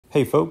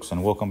Hey folks,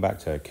 and welcome back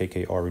to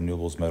KKR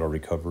Renewables Metal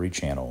Recovery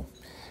channel.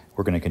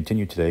 We're going to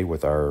continue today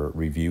with our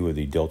review of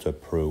the Delta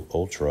Pro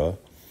Ultra,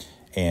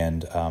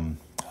 and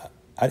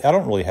I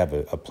don't really have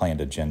a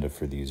planned agenda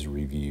for these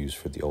reviews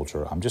for the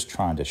Ultra. I'm just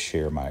trying to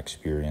share my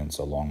experience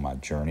along my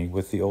journey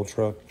with the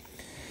Ultra.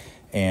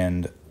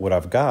 And what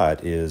I've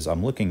got is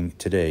I'm looking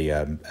today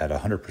at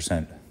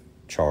 100%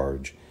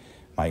 charge.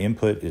 My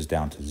input is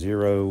down to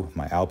 0,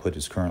 my output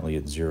is currently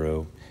at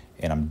 0,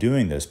 and I'm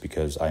doing this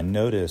because I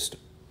noticed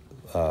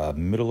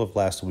middle of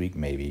last week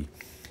maybe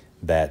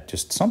that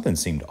just something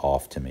seemed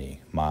off to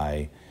me.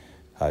 My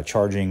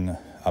charging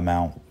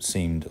amount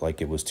seemed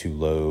like it was too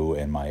low,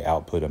 and my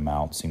output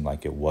amount seemed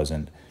like it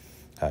wasn't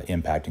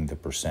impacting the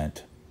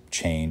percent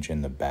change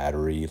in the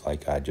battery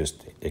like I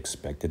just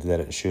expected that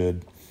it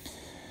should.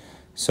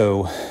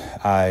 So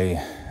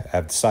I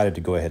have decided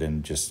to go ahead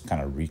and just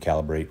kind of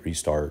recalibrate,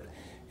 restart,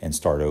 and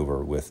start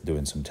over with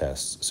doing some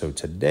tests. So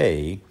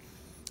today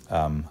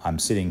I'm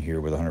sitting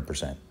here with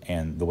 100%,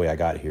 and the way I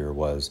got here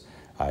was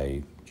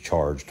I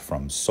charged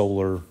from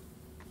solar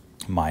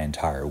my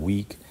entire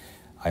week.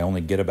 I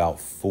only get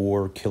about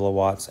 4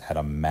 kilowatts at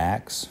a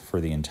max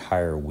for the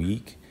entire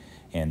week,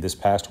 and this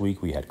past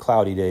week we had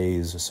cloudy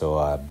days, so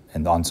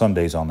and on some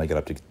days I'll make it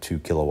up to 2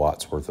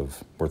 kilowatts worth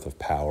of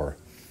power.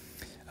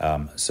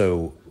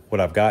 So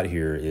what I've got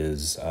here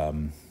is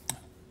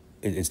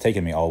it's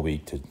taken me all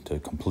week to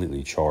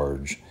completely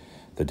charge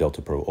the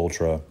Delta Pro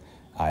Ultra.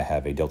 I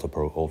have a Delta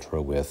Pro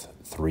Ultra with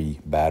 3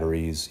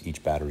 batteries.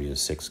 Each battery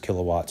is 6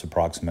 kilowatts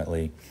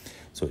approximately,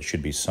 so it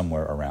should be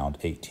somewhere around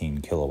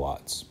 18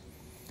 kilowatts.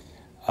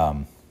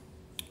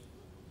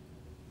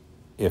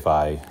 If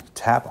I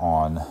tap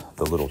on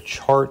the little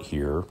chart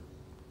here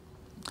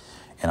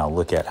and I'll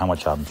look at how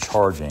much I'm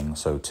charging,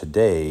 so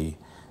today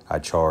I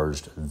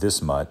charged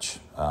this much,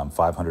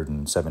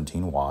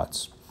 517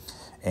 watts,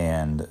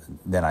 and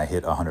then I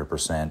hit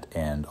 100%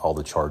 and all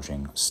the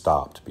charging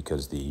stopped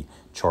because the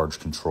charge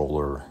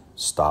controller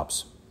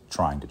stops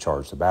trying to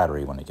charge the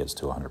battery when it gets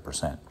to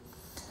 100%.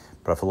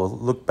 But if I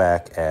look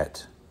back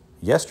at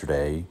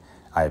yesterday,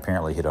 I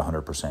apparently hit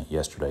 100%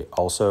 yesterday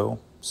also,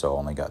 so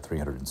only got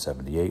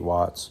 378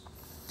 watts.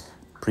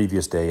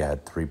 Previous day I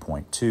had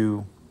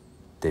 3.2.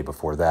 Day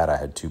before that I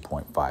had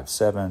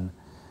 2.57.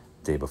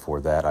 Day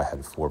before that I had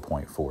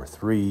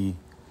 4.43.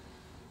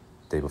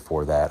 Day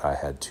before that I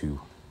had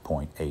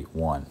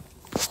 2.81.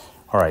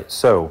 All right,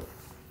 so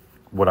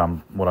what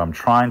I'm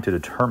trying to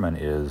determine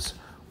is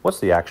what's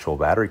the actual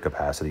battery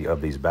capacity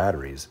of these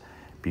batteries,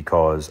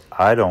 because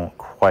I don't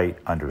quite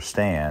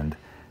understand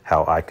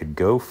how I could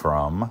go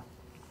from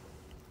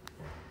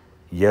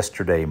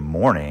yesterday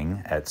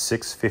morning at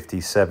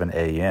 6:57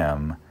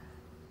 a.m.,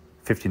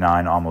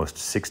 59, almost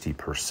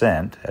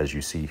 60%, as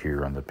you see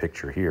here on the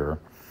picture here.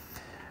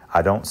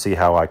 I don't see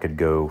how I could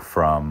go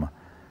from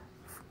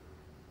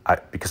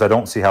because I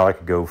don't see how I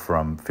could go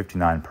from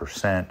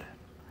 59%,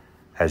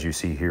 as you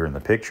see here in the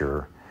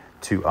picture,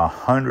 to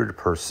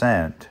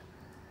 100%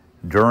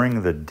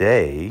 during the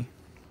day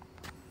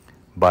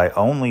by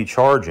only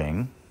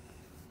charging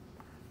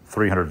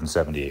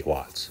 378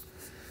 watts.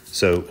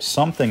 So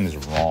something's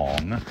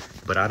wrong,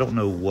 but I don't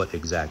know what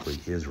exactly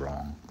is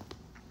wrong.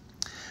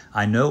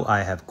 I know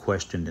I have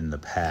questioned in the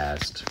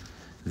past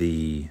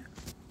the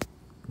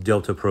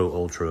Delta Pro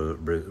Ultra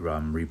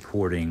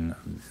reporting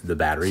the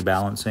battery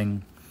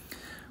balancing.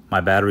 My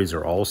batteries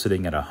are all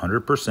sitting at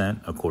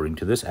 100% according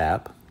to this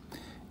app,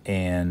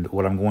 and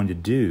what I'm going to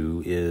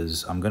do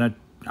is I'm going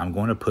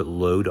to put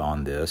load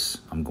on this.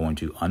 I'm going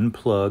to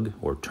unplug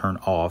or turn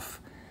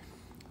off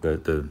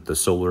the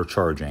solar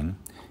charging,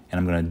 and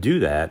I'm going to do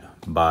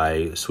that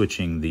by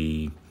switching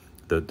the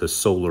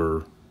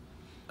solar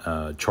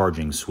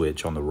charging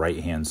switch on the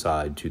right hand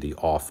side to the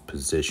off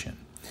position.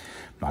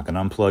 I'm not going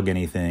to unplug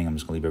anything. I'm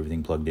just going to leave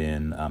everything plugged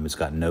in. It's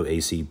got no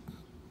AC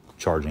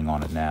charging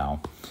on it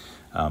now.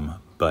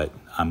 But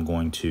I'm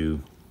going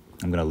to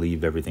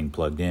leave everything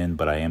plugged in,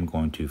 but I am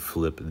going to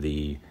flip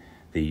the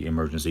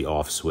emergency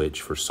off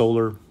switch for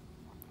solar.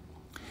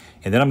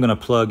 And then I'm going to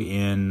plug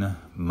in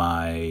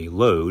my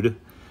load.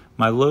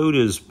 My load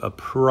is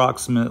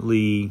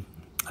approximately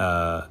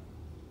 80,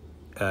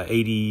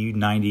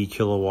 90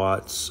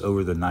 kilowatts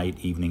over the night,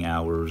 evening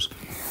hours,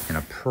 and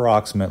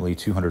approximately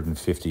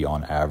 250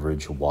 on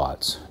average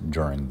watts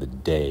during the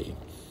day.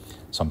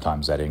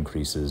 Sometimes that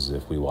increases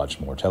if we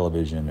watch more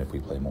television, if we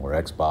play more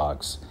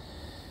Xbox,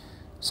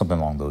 something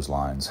along those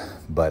lines.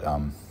 But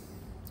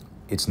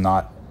it's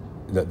not,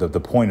 the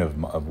point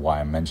of why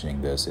I'm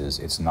mentioning this is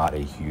it's not a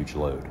huge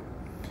load.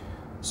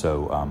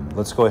 So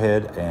let's go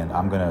ahead and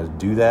I'm going to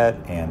do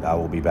that, and I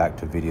will be back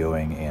to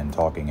videoing and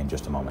talking in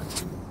just a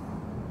moment.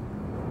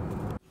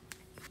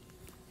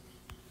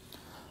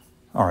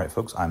 All right,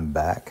 folks, I'm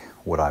back.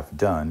 What I've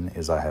done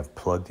is I have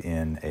plugged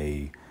in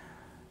a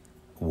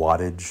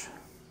wattage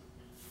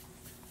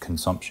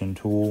consumption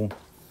tool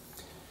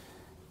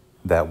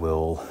that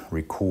will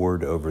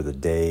record over the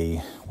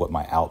day what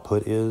my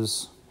output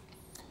is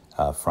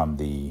from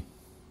the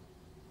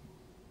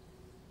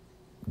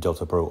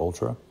Delta Pro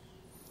Ultra.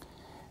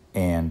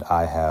 And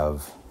I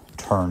have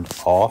turned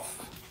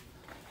off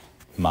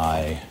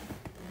my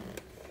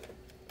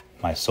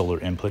solar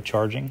input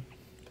charging,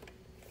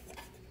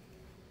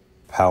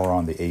 power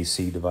on the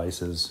AC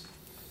devices,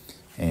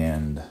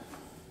 and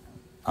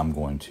I'm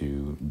going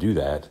to do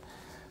that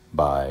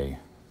by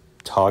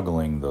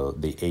toggling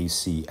the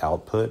AC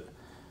output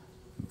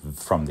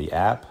from the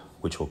app,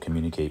 which will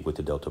communicate with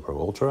the Delta Pro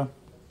Ultra.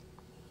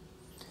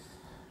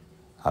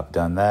 I've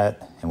done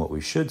that, and what we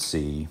should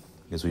see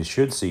is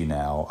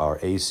now our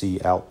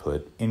AC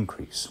output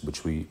increase,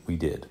 which we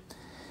did.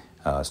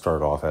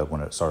 Started off at,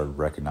 when it started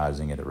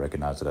recognizing it,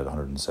 recognized it at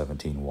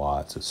 117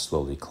 watts. It's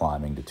slowly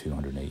climbing to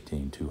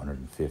 218,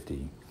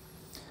 250.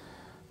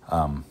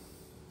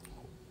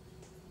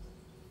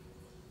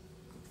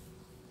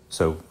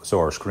 So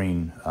our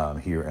screen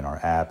here in our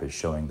app is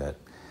showing that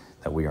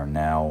we are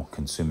now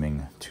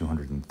consuming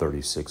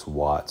 236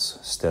 watts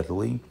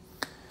steadily,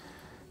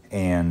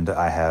 and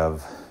I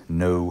have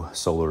no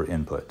solar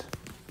input.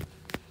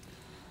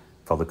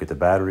 If I look at the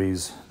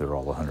batteries, they're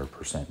all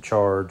 100%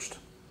 charged,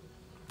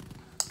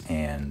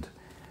 and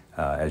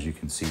as you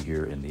can see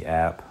here in the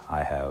app,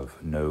 I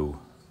have no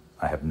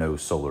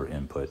solar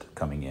input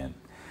coming in.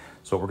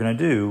 So what we're going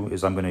to do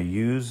is I'm going to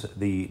use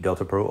the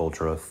Delta Pro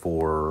Ultra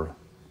for,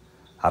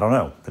 I don't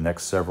know, the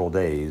next several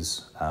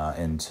days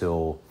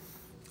until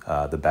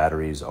the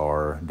batteries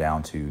are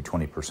down to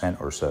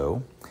 20% or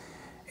so.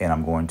 And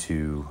I'm going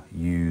to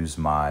use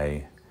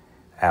my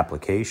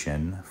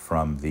application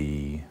from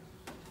the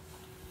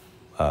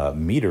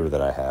meter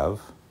that I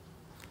have.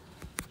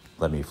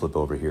 Let me flip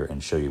over here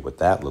and show you what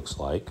that looks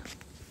like.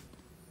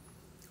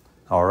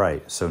 All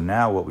right, so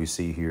now what we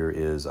see here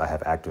is I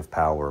have active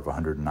power of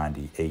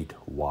 198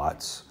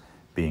 watts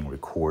being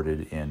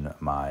recorded in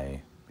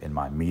my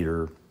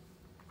meter.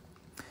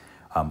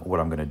 What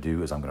I'm going to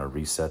do is I'm going to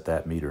reset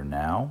that meter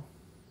now.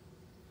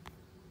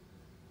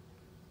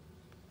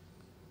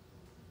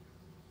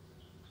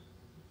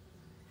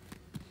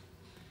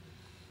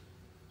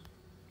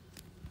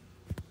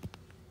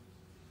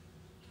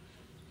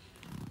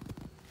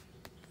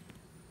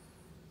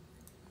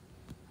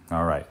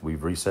 All right,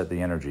 we've reset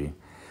the energy.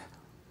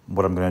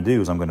 What I'm going to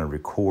do is I'm going to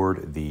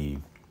record the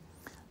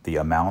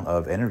amount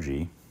of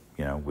energy,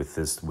 with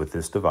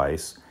this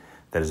device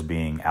that is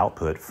being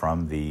output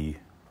from the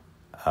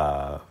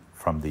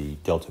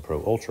Delta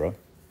Pro Ultra,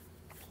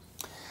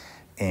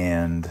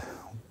 and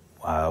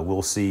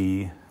we'll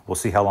see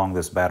how long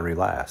this battery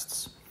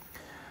lasts.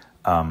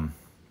 One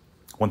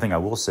thing I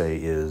will say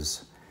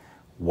is,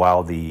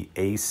 while the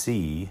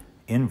AC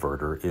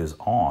inverter is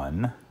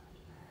on,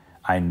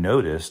 I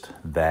noticed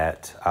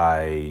that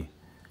I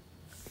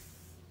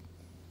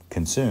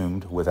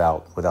consumed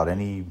without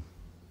any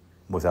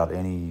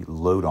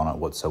load on it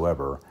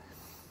whatsoever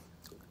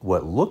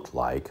what looked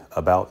like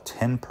about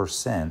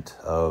 10%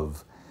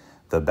 of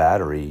the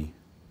battery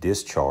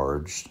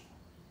discharged,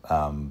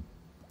 I'm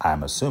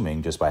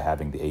assuming just by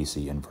having the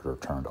AC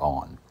inverter turned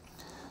on.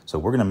 So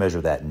we're going to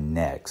measure that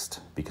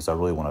next, because I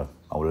really want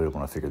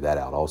to figure that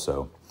out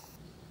also.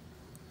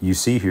 You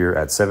see here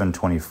at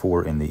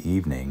 7:24 in the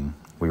evening,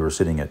 we were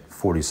sitting at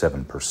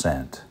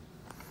 47%.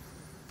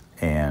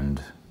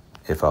 And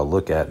if I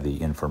look at the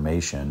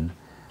information,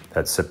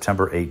 that's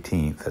September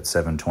 18th at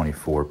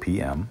 7:24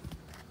 p.m.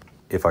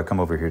 If I come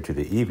over here to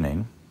the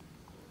evening,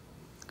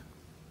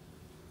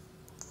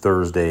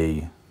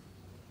 Thursday,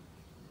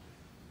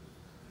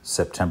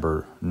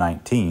 September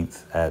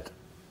 19th at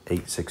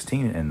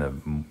 8:16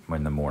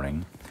 in the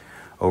morning,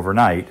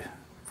 overnight,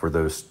 for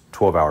those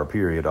 12-hour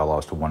period, I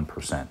lost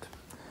 1%.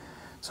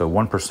 So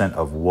 1%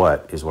 of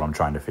what is what I'm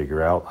trying to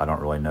figure out. I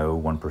don't really know.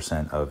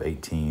 1% of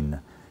 18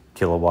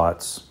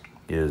 kilowatts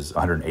is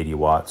 180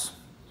 watts.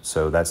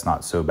 So that's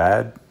not so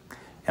bad.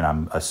 And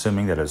I'm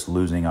assuming that it's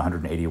losing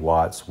 180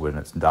 watts when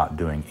it's not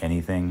doing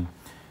anything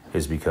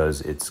is because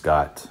it's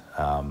got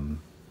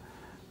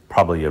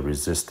probably a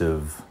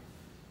resistive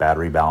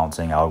battery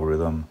balancing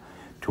algorithm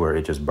to where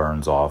it just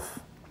burns off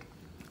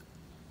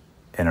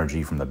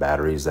energy from the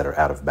batteries that are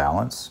out of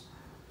balance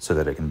so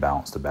that it can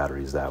balance the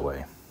batteries that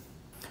way.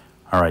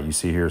 All right, you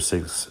see here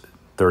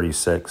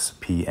 6:36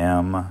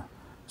 p.m.,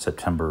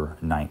 September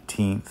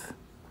 19th.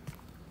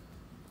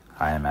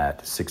 I am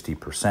at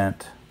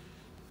 60%.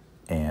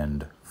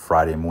 And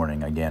Friday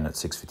morning, again at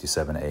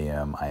 6:57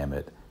 a.m., I am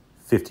at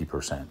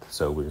 50%.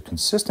 So we're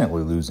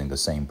consistently losing the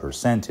same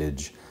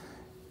percentage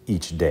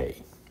each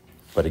day.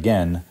 But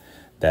again,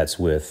 that's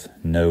with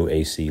no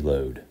AC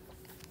load.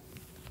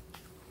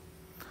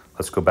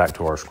 Let's go back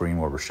to our screen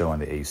where we're showing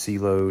the AC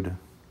load.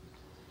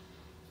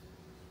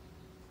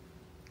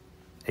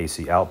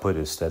 AC output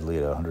is steadily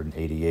at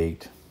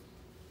 188,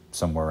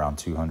 somewhere around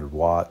 200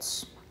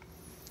 watts.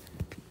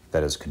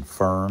 That is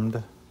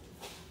confirmed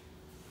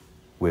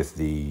with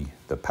the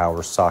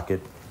power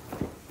socket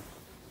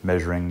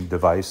measuring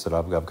device that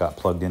I've got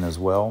plugged in as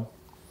well.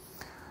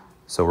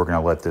 So we're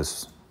going to let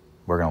this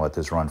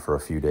run for a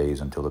few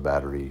days until the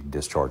battery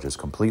discharges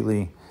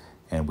completely,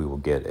 and we will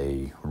get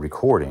a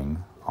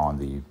recording on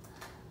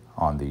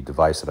the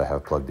device that I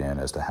have plugged in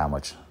as to how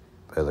much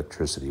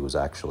electricity was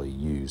actually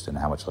used and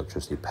how much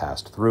electricity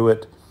passed through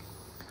it.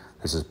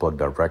 This is plugged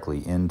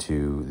directly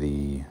into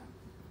the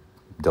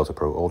Delta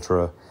Pro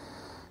Ultra,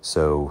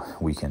 so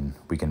we can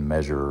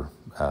measure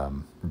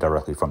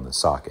directly from the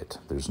socket.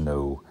 There's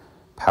no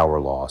power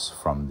loss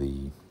from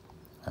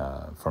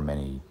from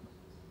any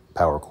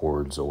power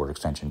cords or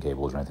extension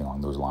cables or anything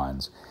along those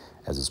lines,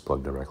 as it's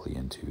plugged directly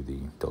into the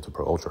Delta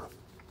Pro Ultra.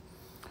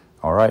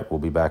 All right, we'll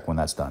be back when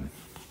that's done.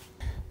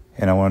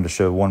 And I wanted to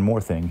show one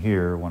more thing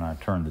here when I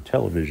turn the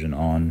television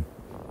on,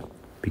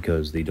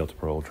 because the Delta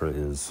Pro Ultra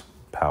is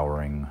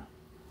powering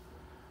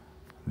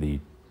the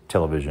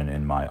television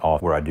in my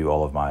office where I do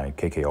all of my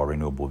KKR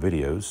renewable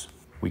videos.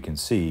 We can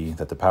see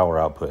that the power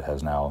output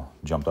has now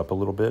jumped up a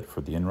little bit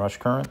for the inrush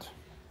current.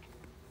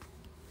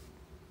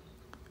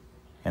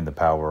 And the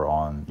power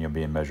on,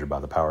 being measured by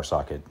the power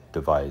socket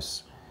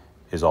device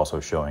is also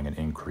showing an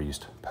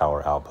increased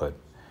power output.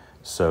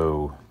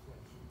 So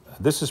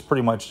this is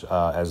pretty much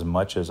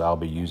as I'll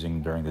be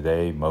using during the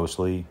day,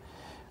 mostly,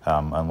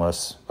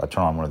 unless I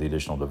turn on one of the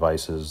additional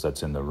devices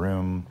that's in the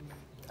room.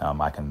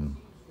 I can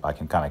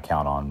kind of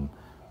count on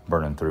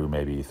burning through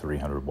maybe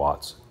 300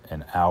 watts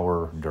an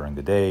hour during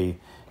the day,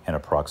 and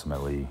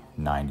approximately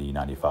 90,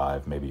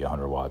 95, maybe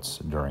 100 watts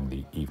during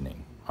the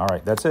evening. All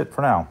right, that's it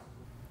for now.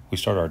 We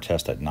start our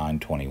test at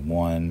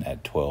 9:21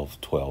 at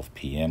 12:12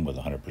 p.m. with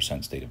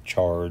 100% state of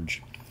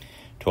charge.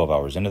 12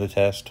 hours into the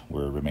test,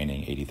 we're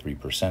remaining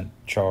 83%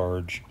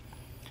 charge.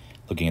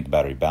 Looking at the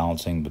battery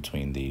balancing,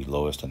 between the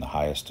lowest and the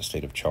highest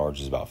state of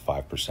charge is about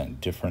 5%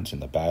 difference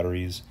in the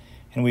batteries,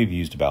 and we've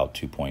used about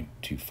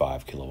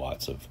 2.25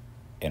 kilowatts of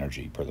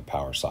energy per the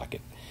power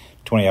socket.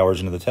 20 hours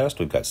into the test,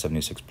 we've got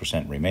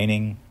 76%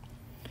 remaining.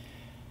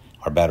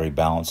 Our battery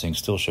balancing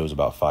still shows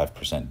about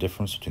 5%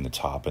 difference between the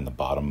top and the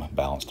bottom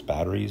balanced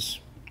batteries.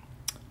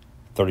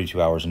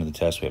 32 hours into the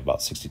test, we have about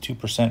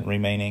 62%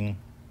 remaining.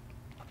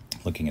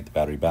 Looking at the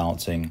battery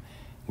balancing,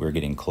 we're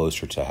getting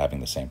closer to having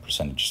the same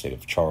percentage state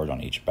of charge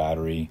on each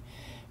battery.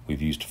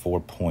 We've used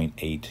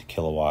 4.8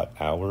 kilowatt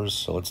hours,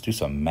 so let's do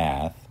some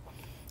math.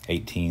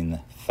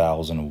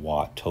 18,000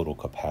 watt total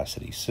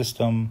capacity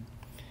system.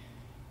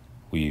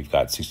 We've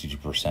got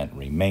 62%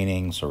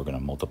 remaining, so we're going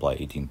to multiply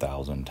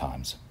 18,000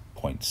 times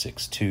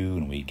 0.62,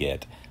 and we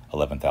get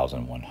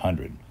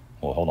 11,100.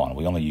 Well, hold on,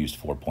 we only used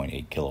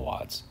 4.8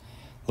 kilowatts.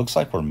 Looks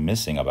like we're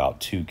missing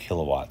about 2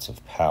 kilowatts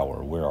of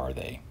power. Where are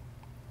they?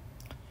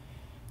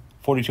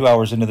 42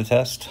 hours into the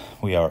test,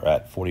 we are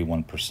at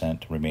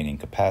 41% remaining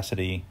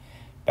capacity.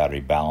 Battery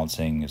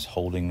balancing is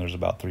holding. There's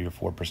about 3 or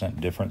 4%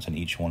 difference in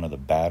each one of the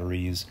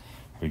batteries.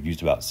 We've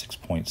used about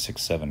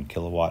 6.67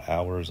 kilowatt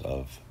hours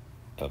of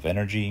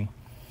energy.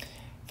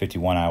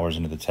 51 hours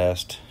into the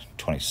test,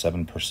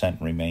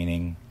 27%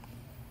 remaining.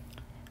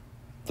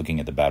 Looking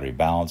at the battery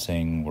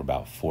balancing, we're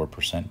about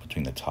 4%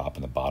 between the top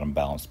and the bottom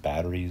balanced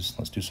batteries.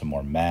 Let's do some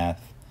more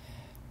math.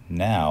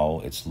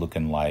 Now it's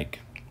looking like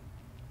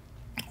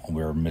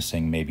we're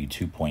missing maybe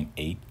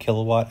 2.8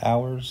 kilowatt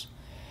hours.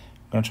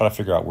 I'm going to try to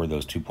figure out where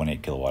those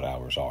 2.8 kilowatt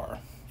hours are.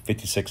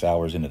 56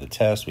 hours into the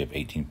test, we have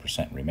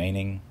 18%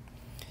 remaining.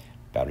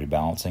 Battery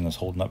balancing is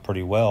holding up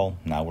pretty well.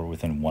 Now we're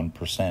within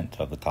 1%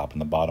 of the top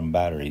and the bottom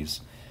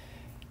batteries.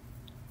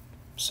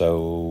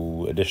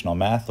 So additional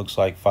math looks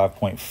like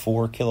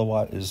 5.4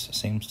 kilowatt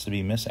seems to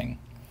be missing.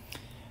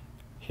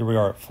 Here we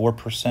are at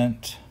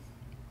 4%.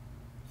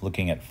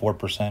 Looking at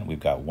 4%, we've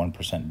got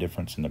 1%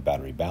 difference in the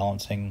battery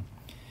balancing.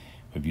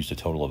 We've used a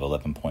total of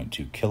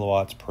 11.2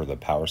 kilowatts per the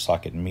power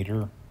socket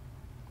meter.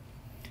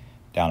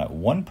 Down at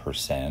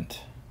 1%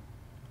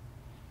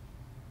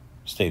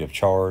 state of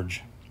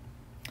charge.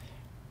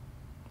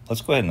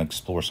 Let's go ahead and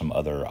explore some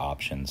other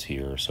options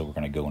here. So we're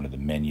going to go into the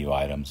menu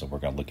items, and we're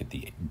going to look at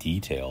the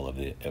detail of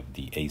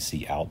the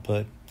AC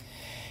output.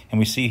 And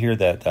we see here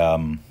that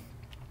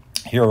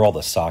here are all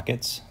the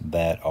sockets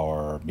that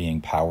are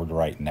being powered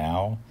right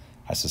now.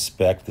 I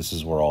suspect this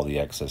is where all the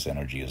excess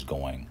energy is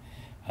going,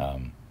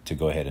 to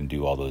go ahead and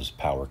do all those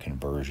power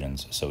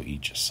conversions so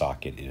each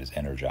socket is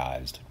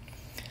energized.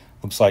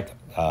 Looks like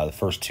the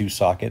first two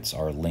sockets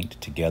are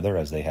linked together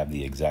as they have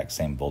the exact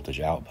same voltage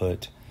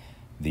output.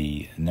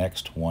 The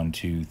next 1,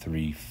 2,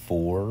 3,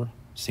 4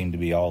 seem to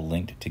be all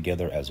linked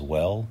together as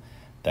well.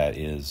 That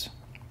is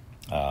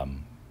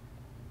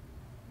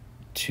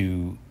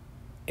 2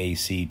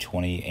 AC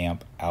 20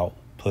 amp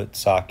output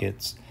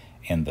sockets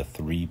and the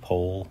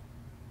 3-pole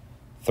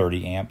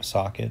 30 amp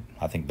socket.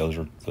 I think those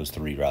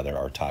three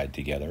are tied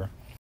together.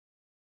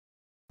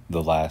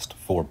 The last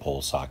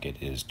 4-pole socket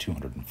is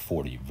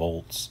 240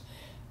 volts,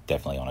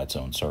 definitely on its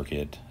own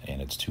circuit,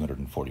 and it's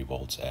 240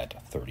 volts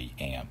at 30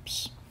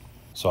 amps.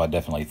 So I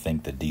definitely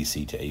think the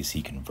DC to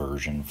AC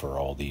conversion for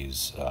all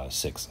these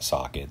 6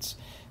 sockets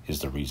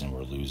is the reason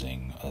we're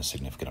losing a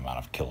significant amount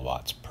of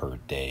kilowatts per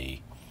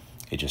day.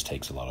 It just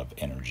takes a lot of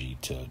energy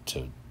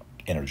to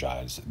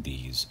energize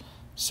these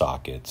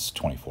sockets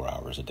 24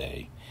 hours a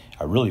day.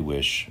 I really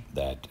wish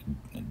that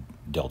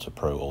Delta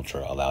Pro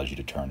Ultra allows you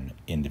to turn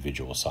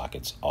individual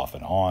sockets off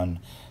and on.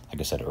 Like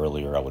I said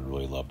earlier, I would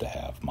really love to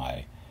have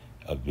my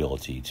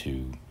ability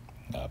to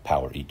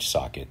power each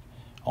socket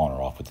on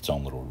or off with its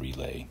own little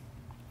relay.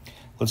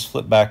 Let's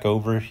flip back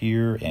over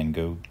here and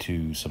go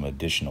to some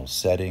additional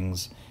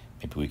settings.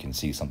 Maybe we can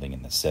see something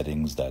in the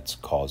settings that's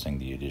causing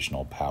the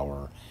additional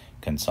power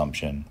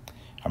consumption.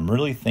 I'm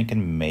really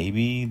thinking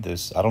maybe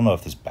this, I don't know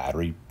if this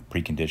battery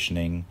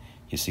preconditioning,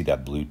 you see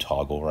that blue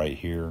toggle right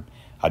here.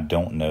 I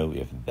don't know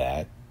if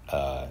that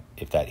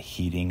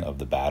heating of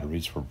the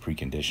batteries for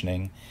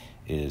preconditioning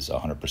is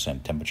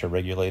 100% temperature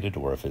regulated,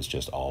 or if it's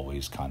just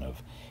always kind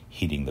of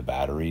heating the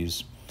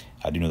batteries.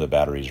 I do know the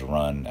batteries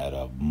run at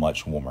a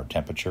much warmer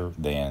temperature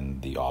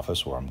than the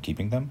office where I'm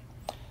keeping them,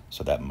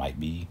 so that might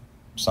be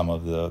some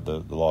of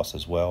the loss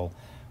as well.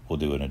 We'll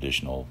do an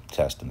additional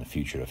test in the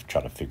future to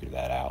try to figure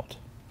that out.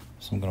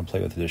 So I'm going to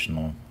play with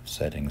additional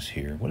settings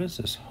here. What is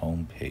this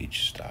home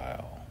page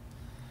style?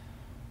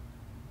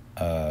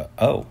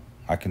 Oh,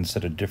 I can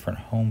set a different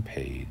home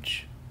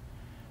page.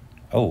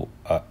 Oh,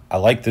 I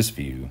like this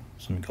view.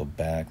 So let me go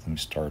back. Let me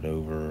start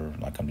over.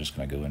 Like I'm just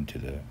going to go into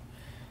the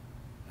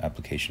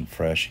application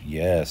fresh.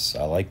 Yes,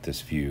 I like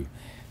this view.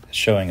 It's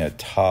showing a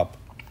top.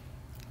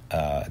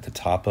 At the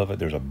top of it,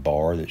 there's a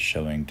bar that's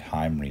showing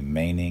time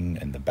remaining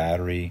in the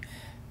battery.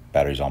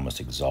 Battery's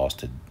almost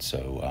exhausted,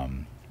 so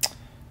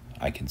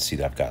I can see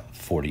that I've got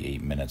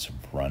 48 minutes of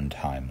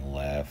runtime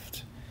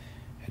left.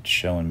 It's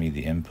showing me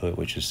the input,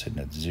 which is sitting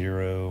at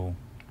 0.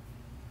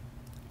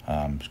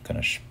 I'm just going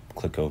to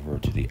click over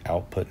to the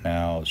output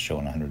now. It's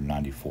showing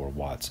 194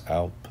 watts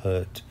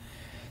output.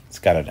 It's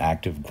got an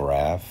active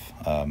graph.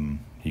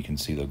 You can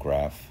see the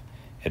graph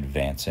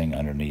advancing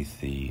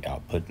underneath the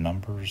output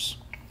numbers.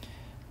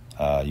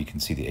 You can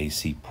see the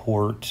AC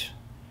port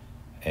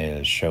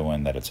is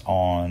showing that it's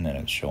on, and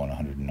it's showing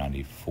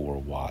 194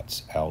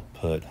 watts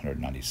output,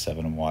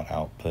 197 watt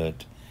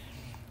output,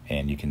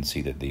 and you can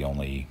see that the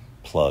only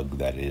plug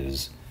that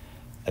is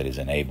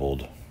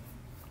enabled,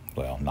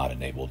 well, not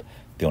enabled,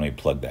 the only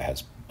plug that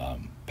has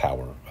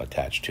power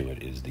attached to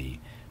it is the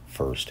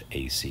first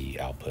AC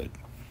output.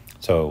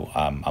 So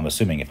I'm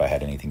assuming if I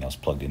had anything else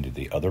plugged into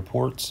the other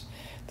ports,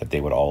 that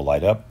they would all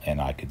light up,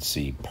 and I could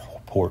see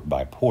port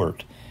by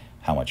port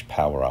how much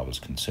power I was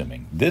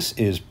consuming. This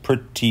is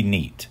pretty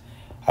neat.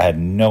 I had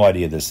no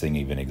idea this thing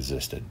even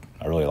existed.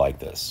 I really like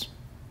this.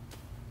 I'm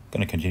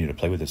going to continue to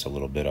play with this a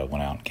little bit. I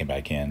went out and came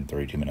back in,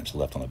 32 minutes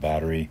left on the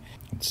battery.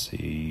 Let's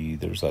see,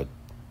 there's a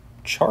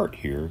chart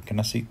here. Can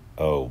I see?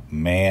 Oh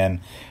man,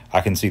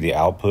 I can see the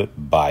output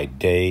by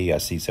day. I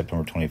see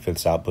September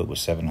 25th's output was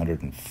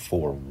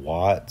 704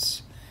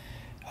 watts.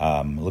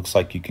 Looks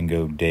like you can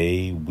go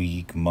day,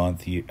 week,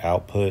 month, year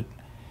output.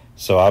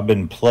 So I've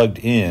been plugged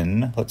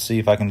in. Let's see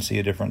if I can see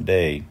a different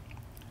day.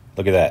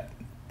 Look at that.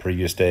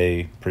 Previous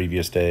day,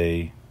 previous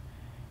day,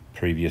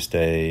 previous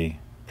day,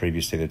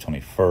 previous day the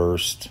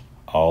 21st,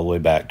 all the way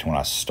back to when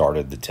I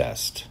started the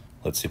test.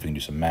 Let's see if we can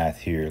do some math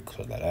here.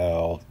 Clear that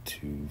out.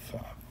 2,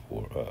 5,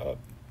 4.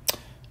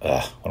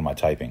 What am I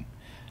typing?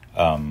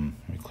 Let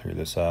me clear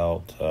this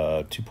out.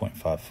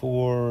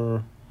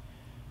 2.54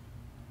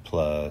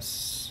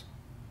 plus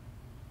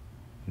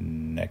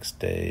next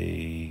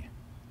day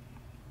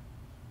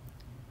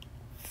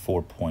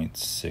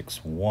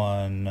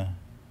 4.61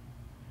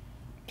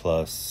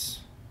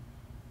 plus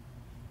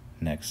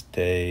next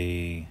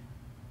day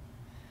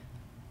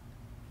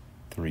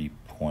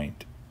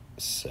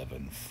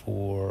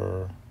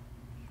 3.74,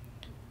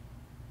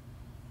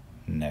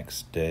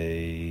 next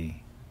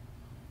day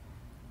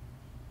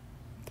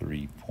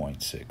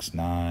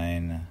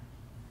 3.69,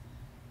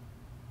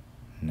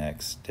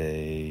 next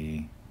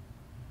day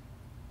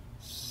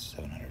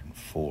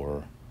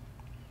 704.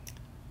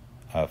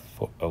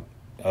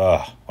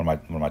 What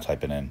am I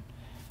typing in?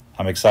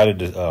 I'm excited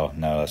to, oh,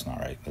 no, that's not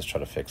right. Let's try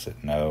to fix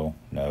it. No.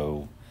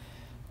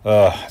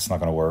 It's not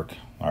going to work.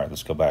 All right,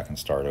 let's go back and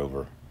start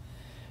over.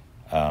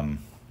 And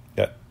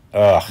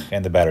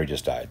the battery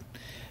just died.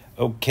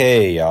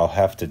 Okay, I'll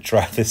have to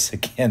try this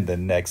again the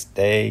next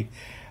day.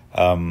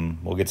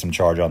 We'll get some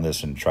charge on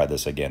this and try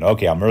this again.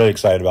 Okay, I'm really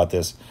excited about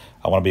this.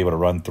 I want to be able to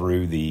run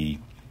through the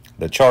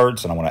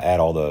charts, and I want to add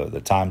all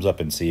the times up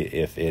and see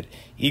if it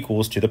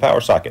equals to the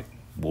power socket.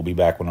 We'll be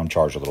back when I'm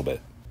charged a little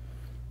bit.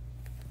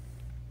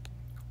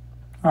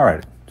 All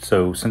right,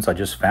 so since I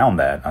just found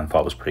that, I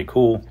thought it was pretty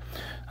cool,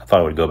 I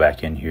thought I would go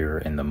back in here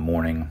in the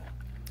morning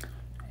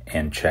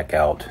and check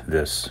out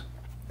this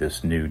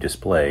new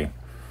display.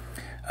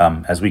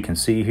 As we can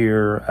see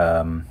here,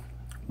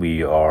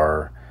 we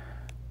are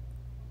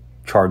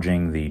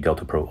charging the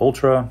Delta Pro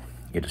Ultra.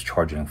 It is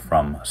charging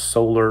from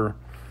solar.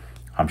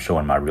 I'm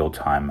showing my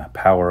real-time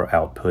power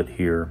output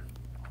here.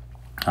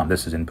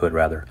 This is input,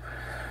 rather.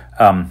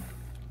 All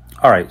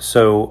right,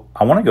 so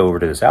I want to go over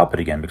to this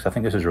output again because I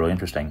think this is really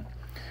interesting.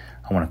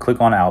 I want to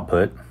click on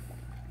output,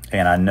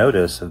 and I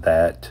notice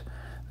that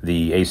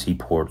the AC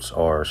ports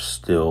are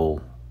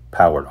still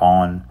powered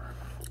on.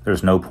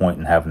 There's no point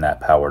in having that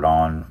powered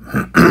on.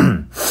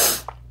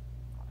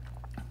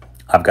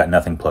 I've got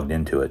nothing plugged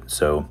into it,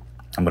 so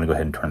I'm going to go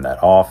ahead and turn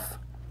that off,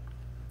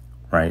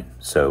 right?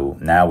 So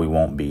now we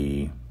won't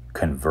be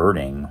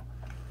converting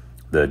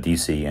the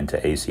DC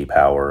into AC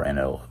power, and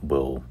it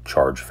will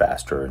charge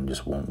faster and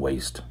just won't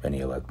waste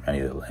any of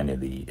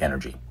the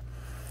energy.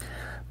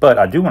 But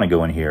I do want to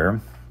go in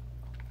here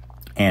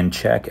and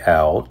check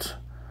out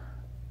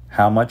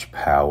how much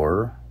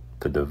power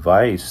the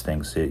device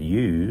thinks it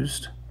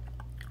used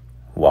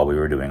while we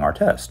were doing our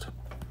test.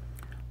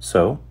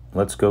 So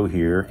let's go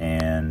here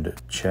and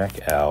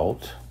check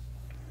out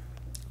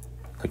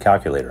the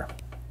calculator.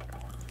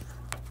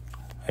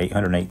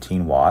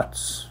 818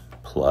 watts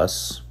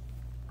plus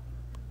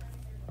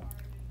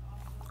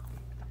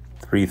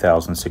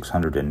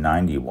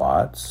 3,690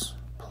 watts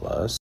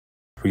plus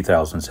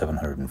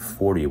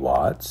 3,740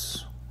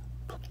 watts,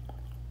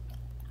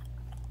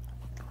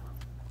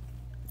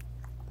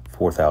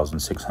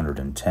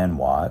 4,610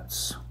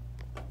 watts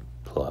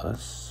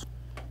plus,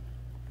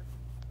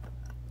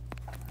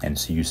 and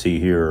so you see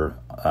here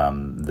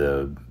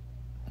the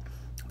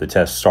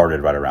test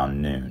started right around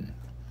noon.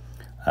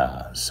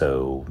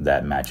 So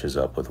that matches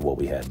up with what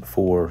we had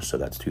before. So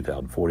that's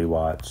 2,040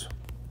 watts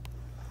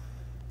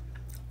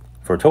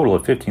for a total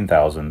of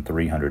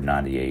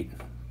 15,398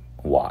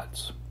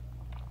 watts.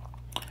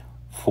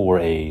 For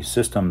a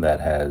system that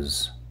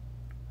has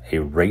a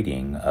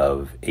rating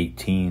of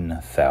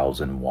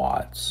 18,000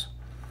 watts,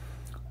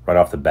 right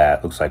off the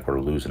bat, looks like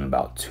we're losing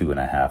about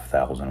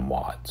 2,500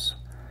 watts.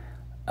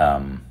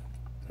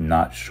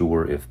 Not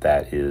sure if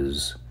that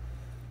is,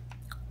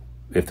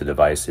 if the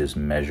device is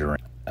measuring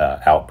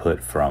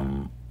output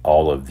from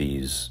all of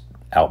these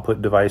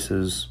output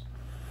devices,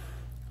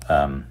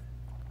 and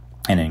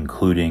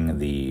including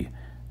the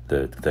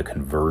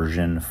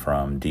conversion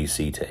from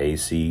DC to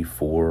AC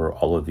for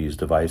all of these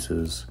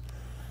devices.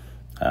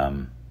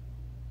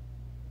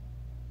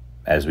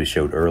 As we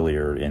showed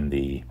earlier in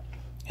the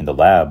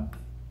lab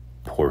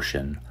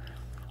portion,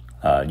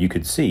 you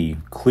could see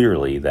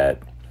clearly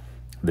that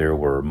there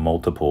were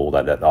multiple,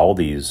 that all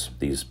these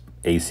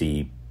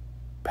AC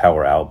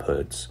power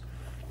outputs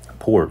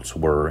ports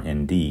were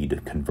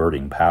indeed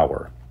converting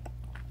power.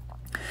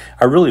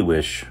 I really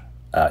wish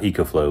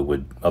EcoFlow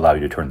would allow you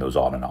to turn those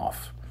on and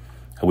off.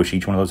 I wish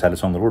each one of those had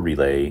its own little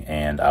relay,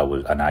 and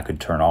I could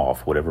turn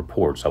off whatever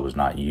ports I was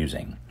not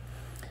using.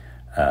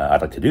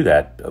 I'd like to do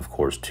that, of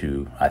course,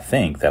 too. I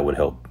think that would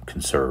help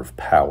conserve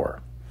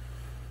power.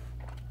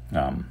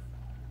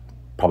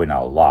 Probably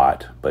not a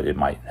lot, but it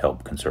might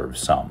help conserve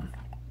some.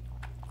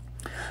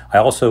 I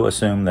also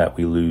assume that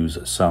we lose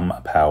some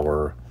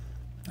power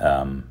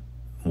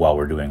while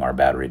we're doing our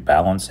battery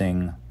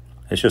balancing.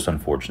 It's just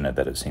unfortunate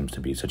that it seems to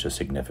be such a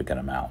significant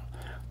amount,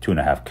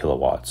 2.5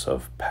 kilowatts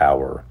of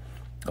power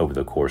over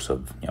the course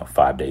of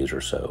 5 days or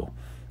so.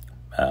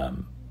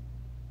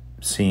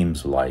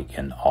 Seems like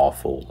an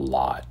awful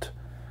lot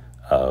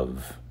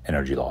of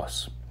energy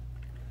loss.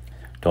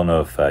 Don't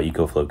know if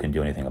EcoFlow can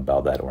do anything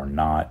about that or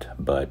not,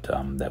 but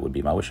that would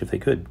be my wish if they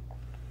could.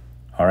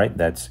 All right,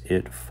 that's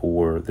it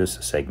for this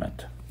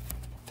segment.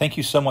 Thank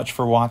you so much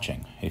for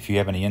watching. If you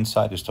have any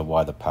insight as to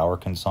why the power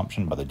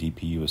consumption by the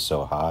DPU is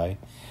so high,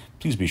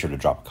 please be sure to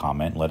drop a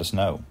comment and let us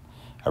know.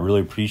 I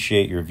really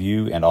appreciate your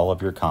view and all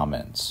of your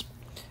comments.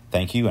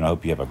 Thank you, and I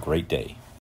hope you have a great day.